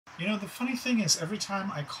You know, the funny thing is, every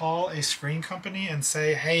time I call a screen company and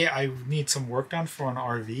say, hey, I need some work done for an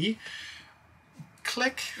RV,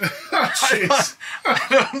 click. I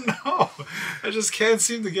don't know. I just can't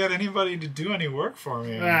seem to get anybody to do any work for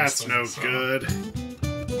me. That's no good.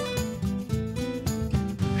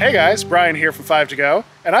 Hey guys, Brian here from 5 to Go,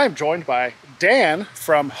 and I am joined by Dan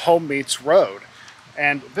from Home Meets Road.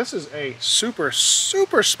 And this is a super,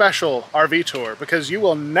 super special RV tour because you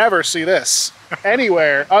will never see this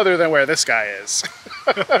anywhere other than where this guy is.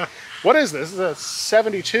 What is this? This is a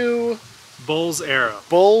 72 Boles Aero.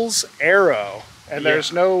 Boles Aero. And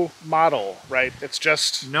there's no model, right? It's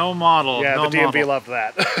just... No model. Yeah, no the DMV model. loved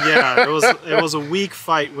that. Yeah, it was a weak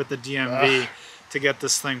fight with the DMV to get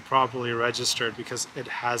this thing properly registered because it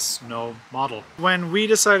has no model. When we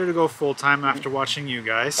decided to go full-time after watching you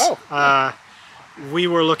guys, we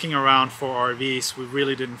were looking around for RVs. We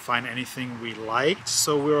really didn't find anything we liked.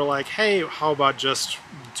 So we were like, hey, how about just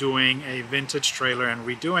doing a vintage trailer and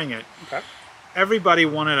redoing it? Okay. Everybody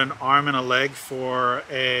wanted an arm and a leg for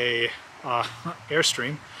a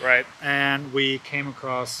Airstream. Right. And we came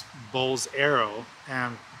across Boles Aero,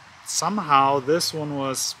 and somehow this one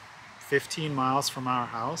was 15 miles from our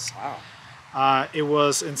house. Wow. It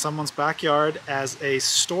was in someone's backyard as a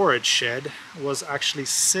storage shed, was actually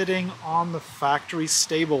sitting on the factory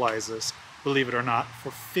stabilizers, believe it or not,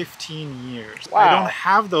 for 15 years. Wow. I don't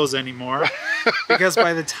have those anymore because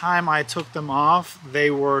by the time I took them off,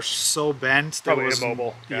 they were so bent. Probably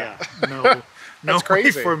immobile. Yeah, no. No way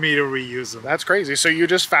crazy for me to reuse them. That's crazy. So you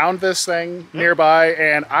just found this thing nearby,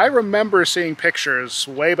 and I remember seeing pictures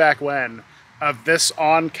way back when of this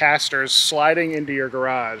on casters sliding into your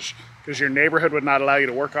garage because your neighborhood would not allow you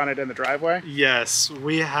to work on it in the driveway? Yes,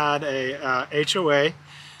 we had a HOA.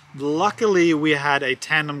 Luckily, we had a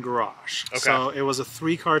tandem garage. Okay. So it was a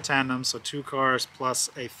 3-car tandem, so 2 cars plus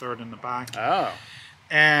a third in the back. Oh.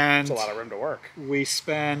 And that's a lot of room to work. We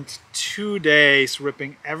spent 2 days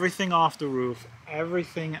ripping everything off the roof,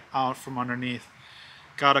 everything out from underneath.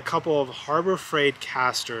 Got a couple of Harbor Freight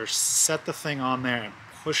casters, set the thing on there, and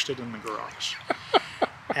pushed it in the garage.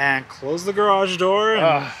 And closed the garage door,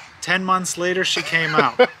 and 10 months later, she came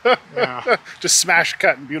out. Yeah. Just smash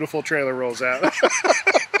cut and beautiful trailer rolls out.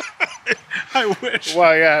 I wish.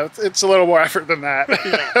 Well, yeah, it's a little more effort than that.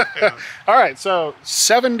 Yeah. All right, so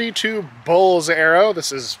 72 Boles Aero.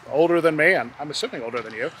 This is older than me, and I'm assuming older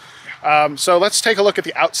than you. So let's take a look at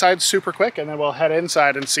the outside super quick, and then we'll head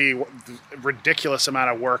inside and see what the ridiculous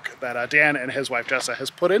amount of work that Dan and his wife Jessa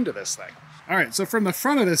has put into this thing. All right, so from the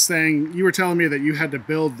front of this thing, you were telling me that you had to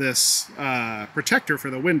build this protector for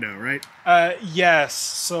the window, right? Yes,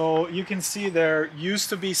 so you can see there used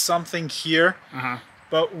to be something here.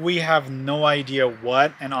 But we have no idea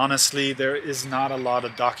what, and honestly, there is not a lot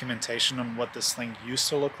of documentation on what this thing used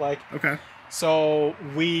to look like. Okay. So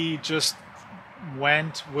we just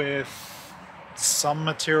went with some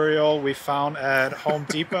material we found at Home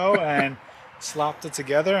Depot and slapped it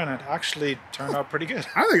together, and it actually turned out pretty good.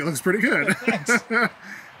 I think it looks pretty good. Thanks.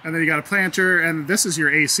 And then you got a planter, and this is your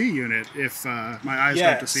AC unit, if my eyes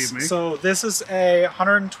don't deceive me. So this is a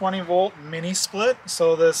 120 volt mini split.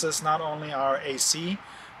 So this is not only our AC,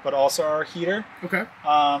 but also our heater. Okay.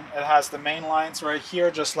 It has the main lines right here,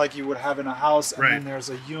 just like you would have in a house, and right. then there's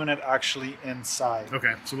a unit actually inside.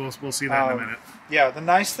 Okay, so we'll see that in a minute. Yeah, the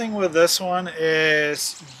nice thing with this one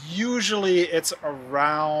is usually it's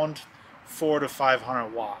around 400 to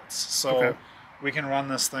 500 watts. So we can run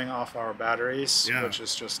this thing off our batteries, which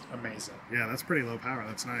is just amazing. Yeah, that's pretty low power.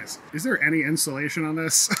 That's nice. Is there any insulation on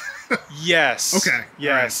this? Yes. Okay.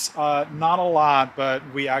 Yes. Right. Not a lot, but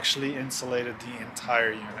we actually insulated the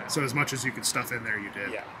entire unit. So as much as you could stuff in there, you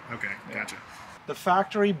did? Yeah. Okay, gotcha. The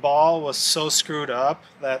factory ball was so screwed up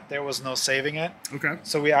that there was no saving it. Okay.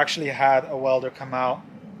 So we actually had a welder come out,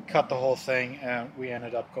 cut the whole thing, and we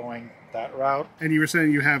ended up going that route. And you were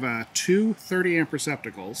saying you have 2 30-amp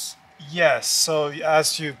receptacles. Yes, so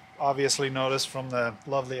as you obviously noticed from the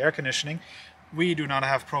lovely air conditioning, we do not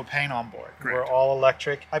have propane on board. Correct. We're all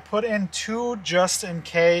electric. I put in 2 just in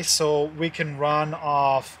case, so we can run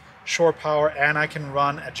off shore power and I can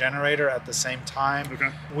run a generator at the same time. Okay.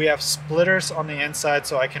 We have splitters on the inside,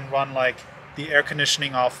 so I can run like the air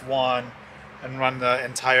conditioning off one and run the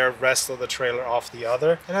entire rest of the trailer off the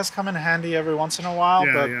other. It has come in handy every once in a while,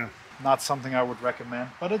 but not something I would recommend,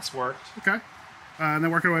 but it's worked. Okay. And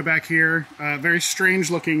then working our way back here, very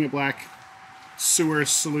strange looking black sewer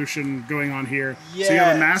solution going on here. Yes. So you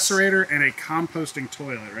have a macerator and a composting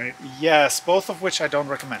toilet, right? Yes, both of which I don't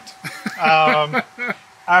recommend.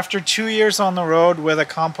 After 2 years on the road with a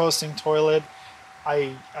composting toilet,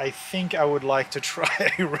 I think I would like to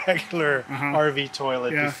try a regular RV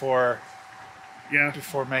toilet before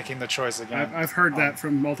before making the choice again. I've heard that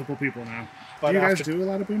from multiple people now. But do you guys do a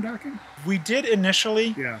lot of boondocking? We did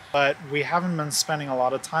initially, yeah, but we haven't been spending a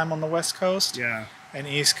lot of time on the West Coast. Yeah. And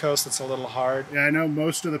East Coast, it's a little hard. Yeah, I know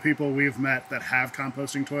most of the people we've met that have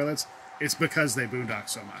composting toilets, it's because they boondock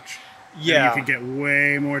so much. Yeah. And you can get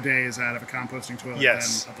way more days out of a composting toilet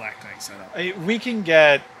than a black tank setup. We can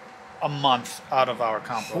get a month out of our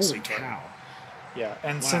composting Holy toilet. cow. Yeah,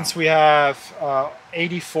 and since we have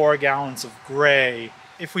 84 gallons of gray,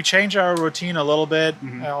 if we change our routine a little bit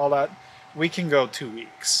and all that, we can go 2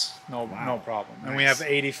 weeks. No problem. Nice. And we have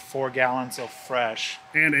 84 gallons of fresh.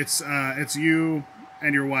 And it's you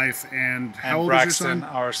and your wife and how old Braxton, is your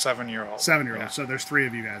son? our 7-year-old. 7-year-old. Yeah. So there's 3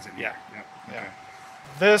 of you guys in here. Yeah. Yep. Yeah. Okay.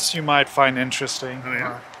 This you might find interesting. Oh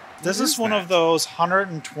yeah. This is one of those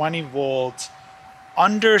 120 volt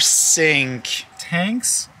under sink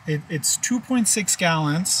tanks. It's 2.6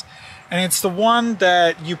 gallons. And it's the one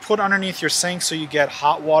that you put underneath your sink so you get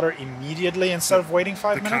hot water immediately instead of waiting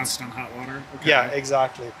 5 minutes. Constant hot water? Okay. Yeah,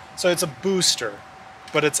 exactly. So it's a booster,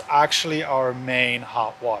 but it's actually our main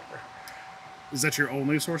hot water. Is that your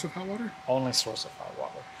only source of hot water? Only source of hot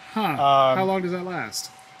water. Huh. How long does that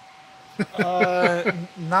last?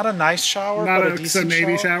 Not a nice shower, but a decent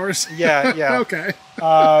Navy shower. showers? Yeah. Okay.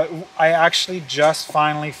 I actually just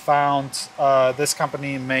finally found this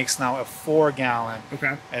company makes now a 4-gallon.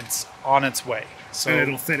 Okay. It's on its way. So and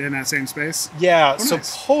it'll fit in that same space? Yeah, nice.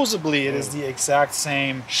 Supposedly it is the exact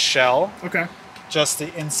same shell. Okay. Just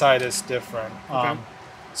the inside is different. Okay.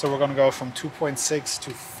 So we're going to go from 2.6 to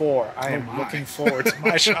 4. I am looking forward to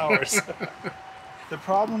my showers. The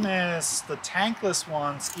problem is the tankless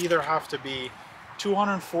ones either have to be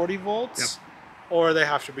 240 volts or they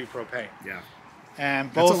have to be propane. Yeah.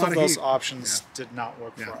 And both of those options did not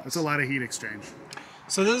work for us. That's a lot of heat exchange.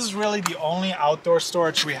 So this is really the only outdoor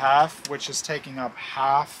storage we have, which is taking up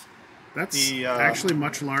half. That's actually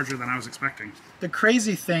much larger than I was expecting. The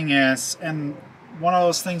crazy thing is, and one of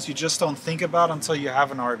those things you just don't think about until you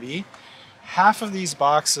have an RV, half of these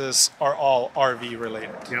boxes are all RV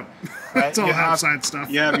related. Yep. Right? It's all outside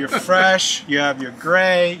stuff. You have your fresh, you have your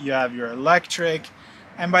gray, you have your electric,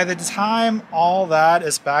 and by the time all that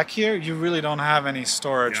is back here, you really don't have any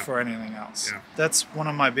storage for anything else. Yeah. That's one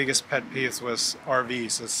of my biggest pet peeves with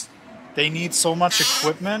RVs is they need so much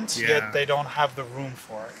equipment, yet they don't have the room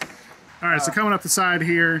for it. All right, so coming up the side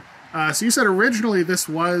here, so you said originally this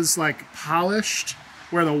was like polished,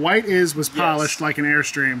 where the white was polished like an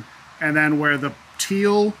Airstream, and then where the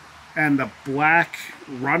teal and the black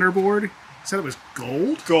runner board, you said it was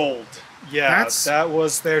gold? Gold, yeah. That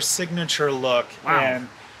was their signature look. Wow. And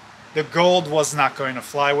the gold was not going to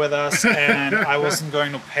fly with us, and I wasn't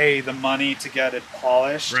going to pay the money to get it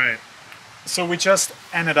polished. Right. So we just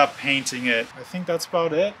ended up painting it. I think that's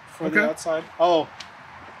about it for the outside. Oh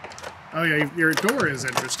yeah, your door is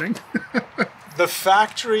interesting. The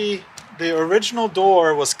factory, the original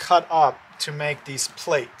door was cut up to make these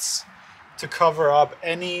plates to cover up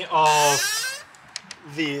any of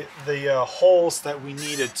the holes that we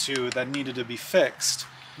needed to be fixed.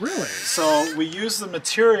 Really? So we used the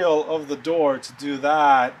material of the door to do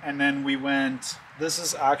that, and then we went, this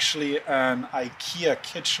is actually an IKEA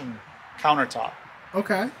kitchen countertop.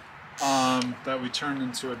 Okay. That we turned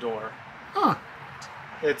into a door. Huh.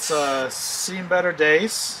 It's seen better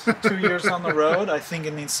days. 2 years on the road. I think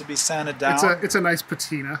it needs to be sanded down. It's a nice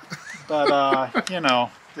patina. But you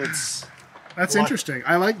know, it's that's interesting.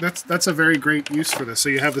 I like that's a very great use for this. So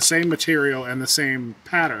you have the same material and the same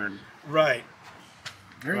pattern. Right.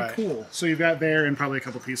 Very cool. So you've got there and probably a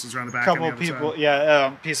couple pieces around the back.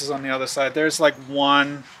 Pieces on the other side. There's like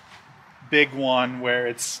one big one where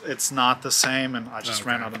it's not the same, and I just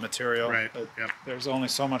ran out of material. Right. But there's only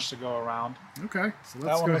so much to go around. Okay. So let's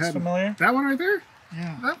that one go looks ahead. Familiar? That one right there?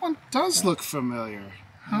 Yeah. That one does look familiar.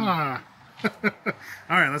 Huh. All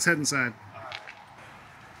right, let's head inside.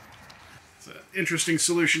 It's an interesting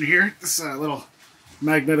solution here. This little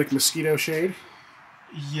magnetic mosquito shade.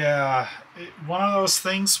 Yeah. One of those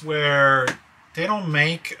things where they don't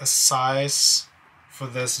make a size for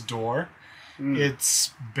this door.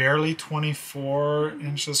 It's barely 24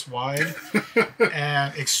 inches wide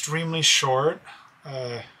and extremely short.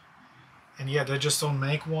 And yeah, they just don't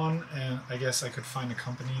make one. And I guess I could find a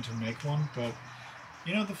company to make one. But,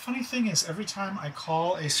 you know, the funny thing is every time I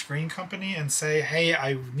call a screen company and say, hey,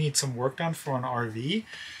 I need some work done for an RV,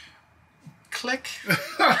 click.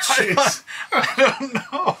 I don't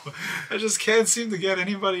know. I just can't seem to get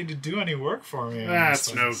anybody to do any work for me.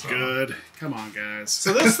 That's no good. Come on, guys.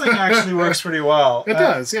 So this thing actually works pretty well. It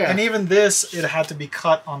does, yeah. And even this, it had to be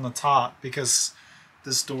cut on the top because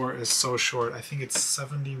This door is so short. I think it's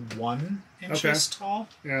 71 inches tall.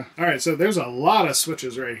 Yeah. All right, so there's a lot of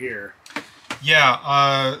switches right here.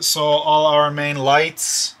 Yeah, so all our main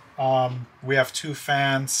lights, we have 2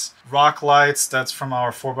 fans. Rock lights, that's from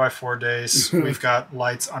our 4x4 days. We've got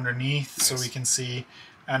lights underneath so we can see,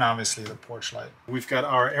 and obviously the porch light. We've got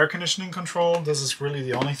our air conditioning control. This is really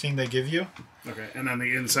the only thing they give you. Okay, and then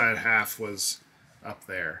the inside half was up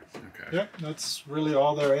there. Okay. Yep, that's really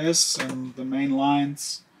all there is, and the main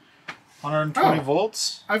lines, 120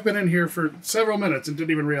 volts. I've been in here for several minutes and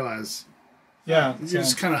didn't even realize. Yeah. You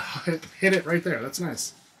just kind of hit it right there. That's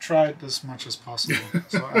nice. Tried as much as possible.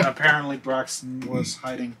 So, and apparently Braxton was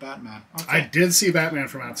hiding Batman. Okay. I did see Batman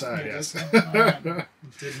from outside, yes. Right.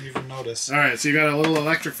 Didn't even notice. All right, so you got a little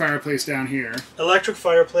electric fireplace down here. Electric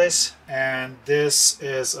fireplace, and this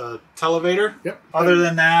is a televator. Yep. Other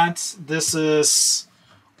than that, this is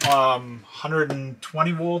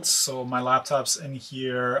 120 volts, so my laptop's in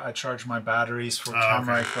here. I charge my batteries for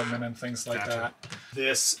camera equipment and things like that.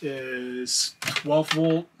 This is 12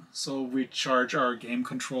 volt. So we charge our game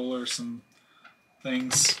controllers and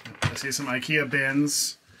things. I see some IKEA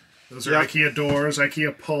bins. Those are IKEA doors,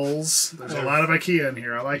 IKEA pulls. There's a lot of IKEA in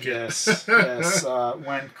here. I like it. Yes, yes.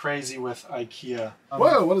 Went crazy with IKEA.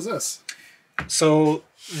 Whoa, what is this? So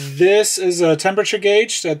this is a temperature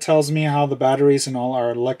gauge that tells me how the batteries and all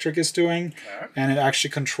our electric is doing. Okay. And it actually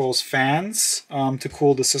controls fans to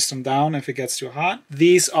cool the system down if it gets too hot.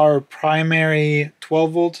 These are primary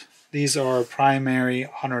 12 volt. These are primary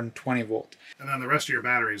 120 volt. And then the rest of your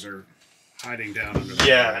batteries are hiding down under the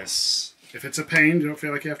Yes. battery. If it's a pain, you don't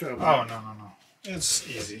feel like you have to open it. Oh, no. It's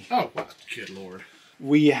easy. Oh, what? Good Lord.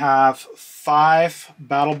 We have 5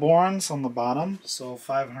 Battleborns on the bottom, so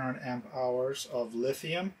 500 amp hours of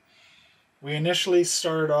lithium. We initially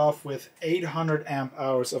started off with 800 amp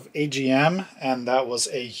hours of AGM, and that was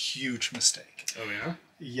a huge mistake. Oh, yeah?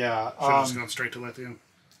 Yeah. Should have just gone straight to lithium?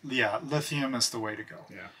 Yeah, lithium is the way to go.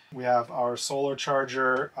 Yeah. We have our solar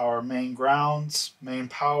charger, our main grounds, main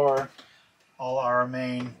power, all our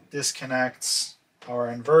main disconnects, our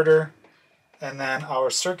inverter, and then our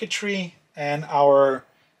circuitry and our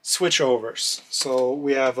switchovers. So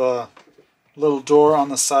we have a little door on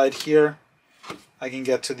the side here. I can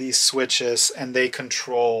get to these switches and they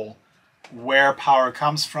control where power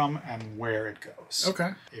comes from and where it goes.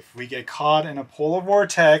 Okay. If we get caught in a polar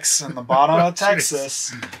vortex in the bottom of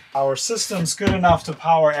Texas, our system's good enough to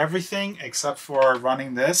power everything except for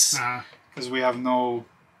running this, because we have no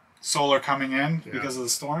solar coming in because of the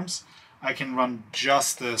storms. I can run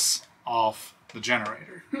just this off the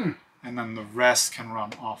generator, and then the rest can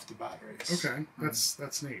run off the batteries. Okay,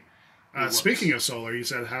 that's neat. Speaking of solar, you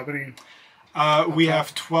said how many? We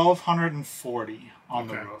have 1,240 on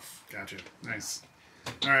the roof. Gotcha. Nice.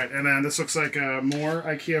 All right, and then this looks like more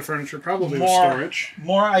IKEA furniture, probably with storage.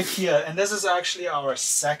 More IKEA, and this is actually our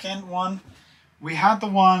second one. We had the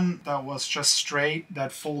one that was just straight,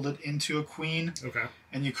 that folded into a queen. Okay.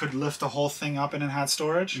 And you could lift the whole thing up and it had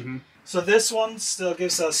storage. Mm-hmm. So this one still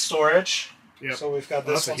gives us storage. Yep. So we've got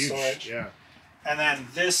this one storage. Yeah. And then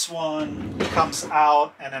this one comes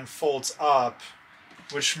out and then folds up,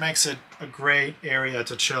 which makes it a great area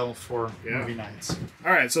to chill for movie nights.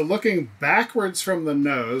 All right, so looking backwards from the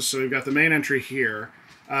nose, so we've got the main entry here.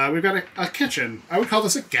 We've got a kitchen. I would call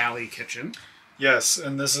this a galley kitchen. Yes,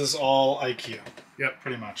 and this is all IKEA. Yep.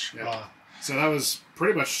 Pretty much. Yep. So that was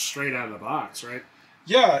pretty much straight out of the box, right?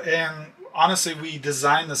 Yeah, and honestly, we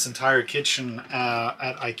designed this entire kitchen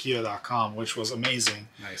at IKEA.com, which was amazing.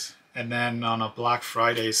 Nice. And then on a Black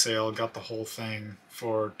Friday sale, got the whole thing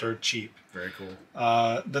for dirt cheap. Very cool.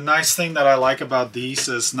 The nice thing that I like about these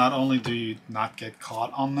is not only do you not get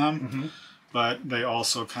caught on them, but they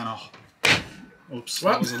also kind of... Oops,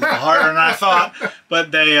 that was a little harder than I thought.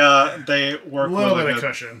 But they work with a little bit of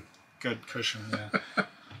cushion. Good cushion, yeah.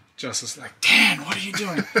 Jessa's like, Dan, what are you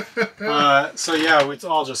doing? So yeah, it's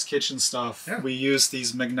all just kitchen stuff. Yeah. We use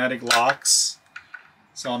these magnetic locks.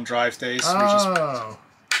 So on drive days, we just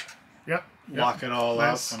lock it all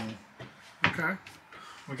up. And okay.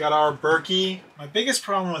 We got our Berkey. My biggest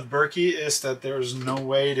problem with Berkey is that there's no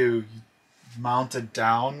way to mount it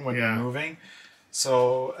down when you're moving.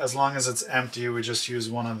 So as long as it's empty, we just use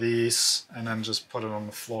one of these and then just put it on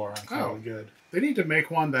the floor and call it good. They need to make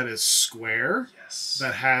one that is square,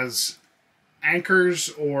 that has anchors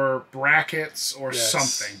or brackets or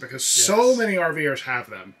something, because so many RVers have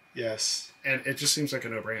them. Yes. And it just seems like a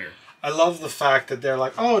no-brainer. I love the fact that they're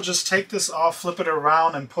like, oh, just take this off, flip it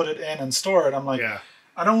around, and put it in and store it. I'm like,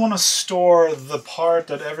 I don't want to store the part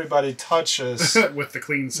that everybody touches with the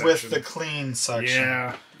clean section. With the clean section.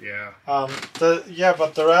 Yeah, yeah. But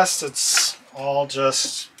the rest, it's all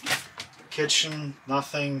just kitchen,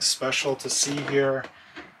 nothing special to see here.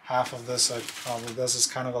 Half of this, this is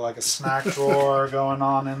kind of like a snack drawer going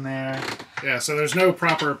on in there. Yeah, so there's no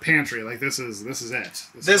proper pantry. Like this is it.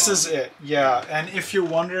 This is it. Yeah, and if you're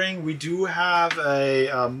wondering, we do have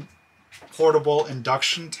a portable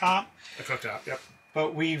induction top. A cooktop. Yep.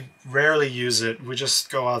 But we rarely use it. We just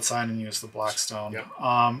go outside and use the Blackstone.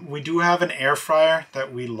 Yep. We do have an air fryer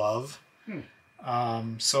that we love.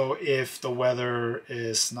 So if the weather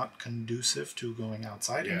is not conducive to going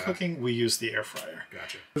outside and cooking, we use the air fryer.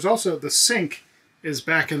 Gotcha. There's also the sink is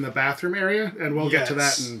back in the bathroom area, and we'll get to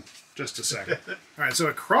that in just a second. All right, so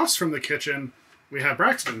across from the kitchen, we have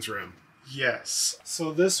Braxton's room. Yes.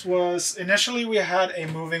 So this was, initially we had a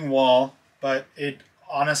moving wall, but it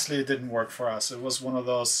honestly didn't work for us. It was one of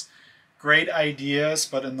those great ideas,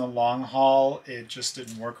 but in the long haul, it just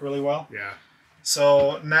didn't work really well. Yeah.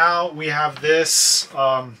 So now we have this,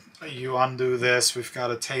 you undo this, we've got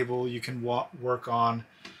a table you can work on,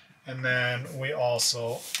 and then we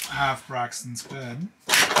also have Braxton's bed.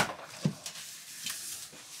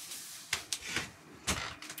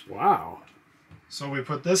 Wow. So we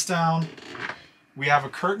put this down, we have a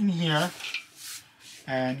curtain here,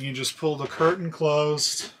 and you just pull the curtain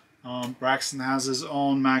closed. Braxton has his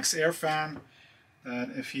own max air fan.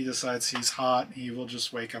 That if he decides he's hot, he will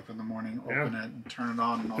just wake up in the morning, open it, and turn it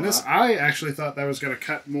on and all that. I actually thought that was going to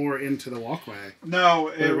cut more into the walkway. No,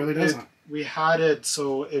 it really doesn't. We had it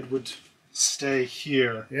so it would stay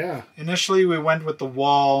here. Yeah. Initially, we went with the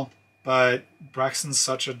wall, but Braxton's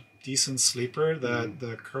such a decent sleeper that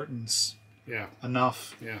the curtains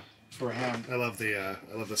enough. Yeah. For him. I love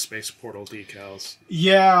the space portal decals.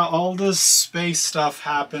 Yeah, all this space stuff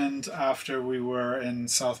happened after we were in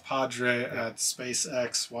South Padre at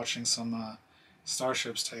SpaceX watching some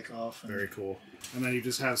starships take off. Very cool. And then you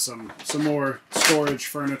just have some more storage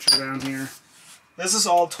furniture down here. This is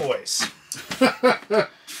all toys.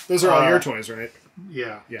 Those are all your toys, right?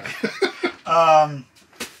 Yeah. Yeah.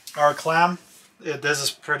 Our clam. This is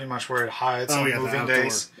pretty much where it hides on moving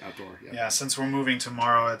days. Outdoor, yeah, since we're moving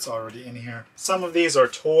tomorrow, it's already in here. Some of these are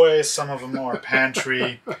toys, some of them are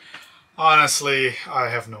pantry. Honestly, I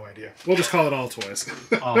have no idea. We'll just call it all toys.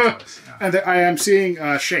 All toys, yeah. And I am seeing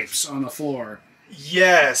shapes on the floor.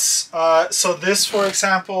 Yes. So this, for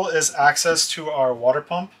example, is access to our water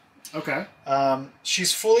pump. Okay.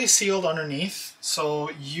 She's fully sealed underneath, so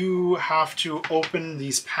you have to open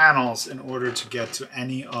these panels in order to get to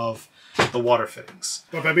any of the water fittings.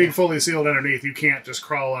 But by being fully sealed underneath, you can't just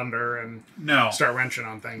crawl under and start wrenching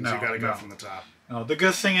on things. You got to go from the top. No, the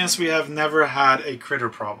good thing is we have never had a critter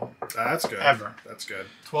problem. That's good. Ever. That's good.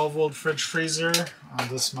 12-volt fridge freezer.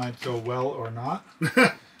 This might go well or not.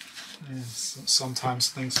 Sometimes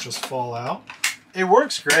things just fall out. It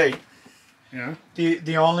works great. Yeah.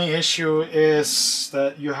 The only issue is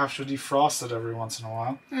that you have to defrost it every once in a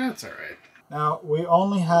while. That's all right. Now, we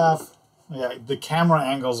only have... Yeah, the camera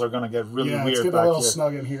angles are going to get really weird it's getting back a little here.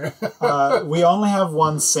 snug in here. We only have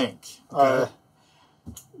one sink. Okay.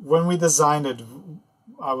 When we designed it,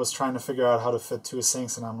 I was trying to figure out how to fit two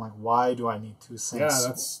sinks, and I'm like, why do I need two sinks? Yeah,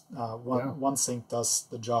 that's... One sink does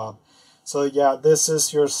the job. So yeah, this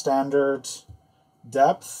is your standard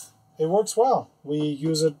depth. It works well. We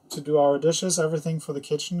use it to do our dishes, everything for the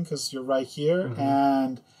kitchen, because you're right here. Mm-hmm.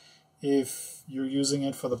 And if you're using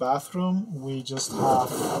it for the bathroom, we just have...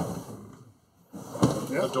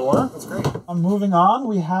 the door. That's great. Moving on,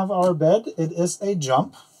 we have our bed. It is a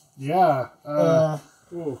jump. Yeah.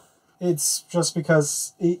 It's just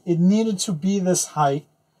because it needed to be this height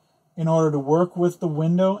in order to work with the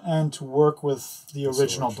window and to work with the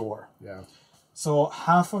original door. Yeah. So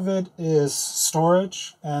half of it is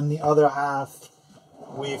storage, and the other half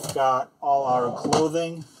we've got all our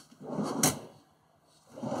clothing.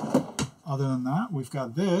 Other than that, we've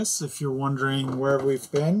got this. If you're wondering where we've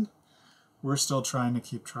been, we're still trying to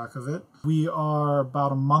keep track of it. We are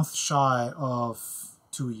about a month shy of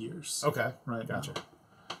 2 years. Okay. Right. Gotcha.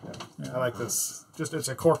 Yeah. I like this. Just it's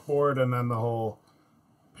a cork board and then the whole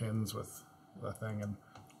pins with the thing, and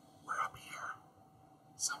we're up here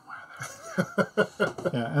somewhere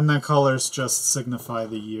there. Yeah, and the colors just signify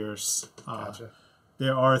the years. Gotcha.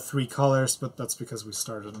 There are 3 colors, but that's because we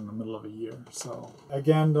started in the middle of a year. So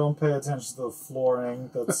again, don't pay attention to the flooring.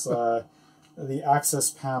 That's the access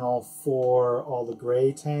panel for all the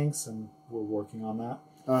gray tanks, and we're working on that.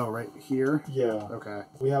 Oh, right here? Yeah. Okay.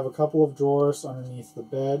 We have a couple of drawers underneath the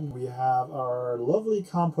bed. We have our lovely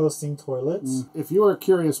composting toilets. If you are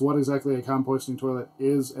curious what exactly a composting toilet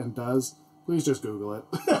is and does, please just Google it.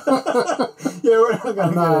 Yeah, we're not going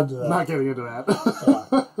to get into that. Not getting into that.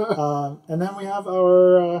 Yeah. And then we have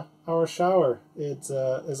our shower. It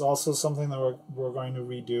is also something that we're going to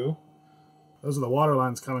redo. Those are the water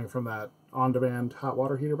lines coming from that on-demand hot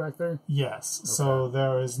water heater back there? Yes. Okay. So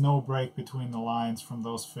there is no break between the lines from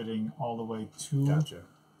those fitting all the way to... Gotcha.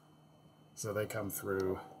 So they come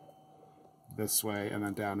through this way and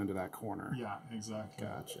then down into that corner. Yeah, exactly.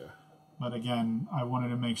 Gotcha. But again, I wanted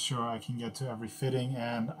to make sure I can get to every fitting,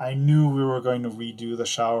 and I knew we were going to redo the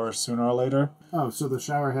shower sooner or later. Oh, so the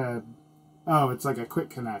shower head... Oh, it's like a quick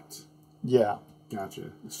connect. Yeah.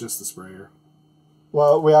 Gotcha. It's just the sprayer.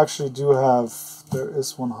 Well, we actually do have... There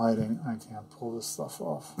is one hiding. I can't pull this stuff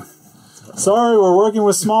off. Sorry, we're working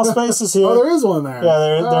with small spaces here. Oh, there is one there. Yeah,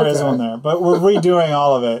 there is one there. But we're redoing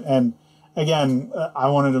all of it. And again, I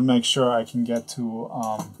wanted to make sure I can get to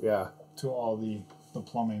to all the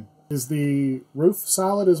plumbing. Is the roof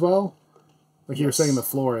solid as well? Like you were saying the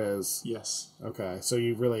floor is? Yes. Okay, so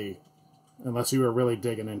you really... Unless you were really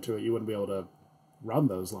digging into it, you wouldn't be able to run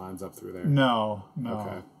those lines up through there. No.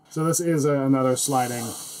 Okay. So this is another sliding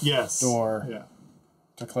door Yeah.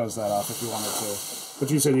 to close that off if you wanted to. But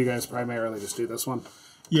you said you guys primarily just do this one?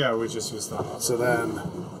 Yeah, we just use that. So then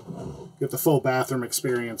get the full bathroom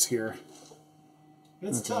experience here.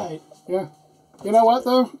 It's tight. Yeah. You know what,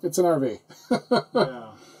 though? It's an RV. Yeah.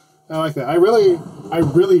 I like that. I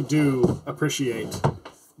really do appreciate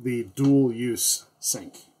the dual use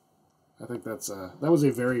sink. I think that was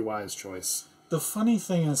a very wise choice. The funny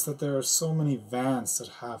thing is that there are so many vans that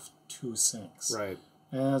have two sinks. Right.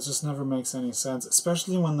 And it just never makes any sense,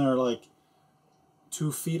 especially when they're like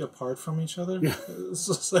 2 feet apart from each other. Yeah. It's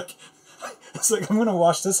just like, I'm going to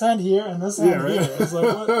wash this hand here and this hand here. It's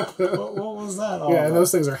like, what was that all about? And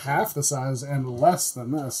those things are half the size and less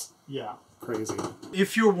than this. Yeah. Crazy.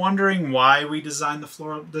 If you're wondering why we designed the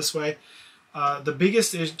floor this way, the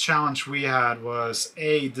biggest challenge we had was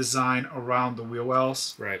A, design around the wheel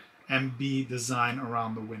wells. Right. And B, design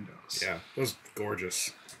around the windows. Yeah, those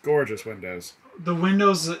gorgeous windows. The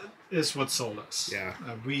windows is what sold us. Yeah.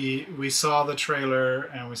 We saw the trailer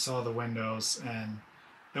and we saw the windows, and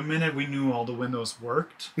the minute we knew all the windows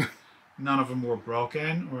worked, none of them were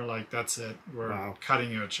broken, we're like, that's it. We're cutting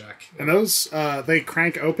you a check. And those, they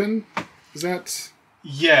crank open? Is that...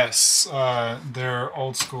 Yes, they're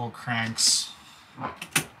old school cranks.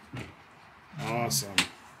 Awesome.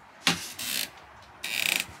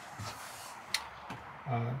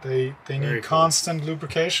 They need constant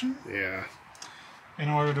lubrication. Yeah. In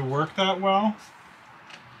order to work that well.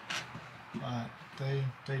 But they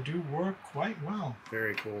do work quite well.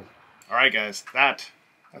 Very cool. All right, guys. That's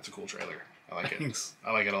a cool trailer. I like it.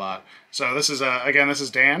 I like it a lot. So this is, again, this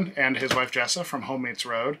is Dan and his wife Jessa from Home Meets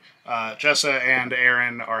Road. Jessa and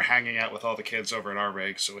Aaron are hanging out with all the kids over at our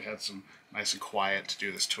rig, so we had some nice and quiet to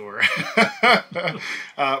do this tour.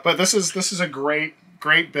 But this is a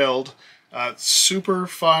great build. Super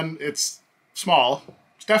fun. It's small.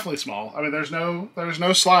 It's definitely small. I mean, there's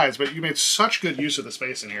no slides, but you made such good use of the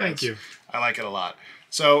space in here. Thank you. I like it a lot.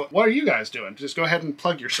 So what are you guys doing? Just go ahead and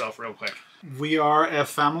plug yourself real quick. We are a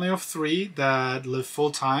family of 3 that live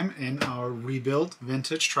full-time in our rebuilt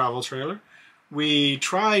vintage travel trailer. We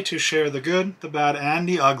try to share the good, the bad, and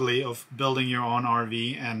the ugly of building your own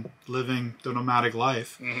RV and living the nomadic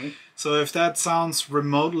life. Mm-hmm. So if that sounds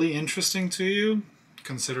remotely interesting to you,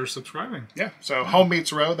 consider subscribing. Yeah, so Home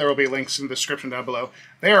Meets Road, there will be links in the description down below.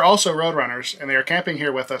 They are also Roadrunners, and they are camping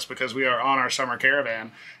here with us because we are on our summer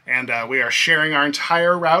caravan, and we are sharing our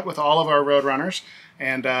entire route with all of our Roadrunners,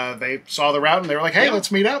 and they saw the route, and they were like, hey,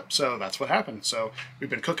 let's meet up. So that's what happened. So we've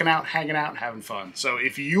been cooking out, hanging out, and having fun. So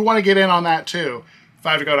if you want to get in on that too,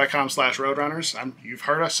 5togo.com/Roadrunners. You've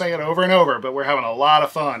heard us say it over and over, but we're having a lot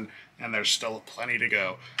of fun, and there's still plenty to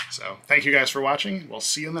go. So thank you guys for watching. We'll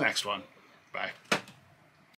see you in the next one. Bye.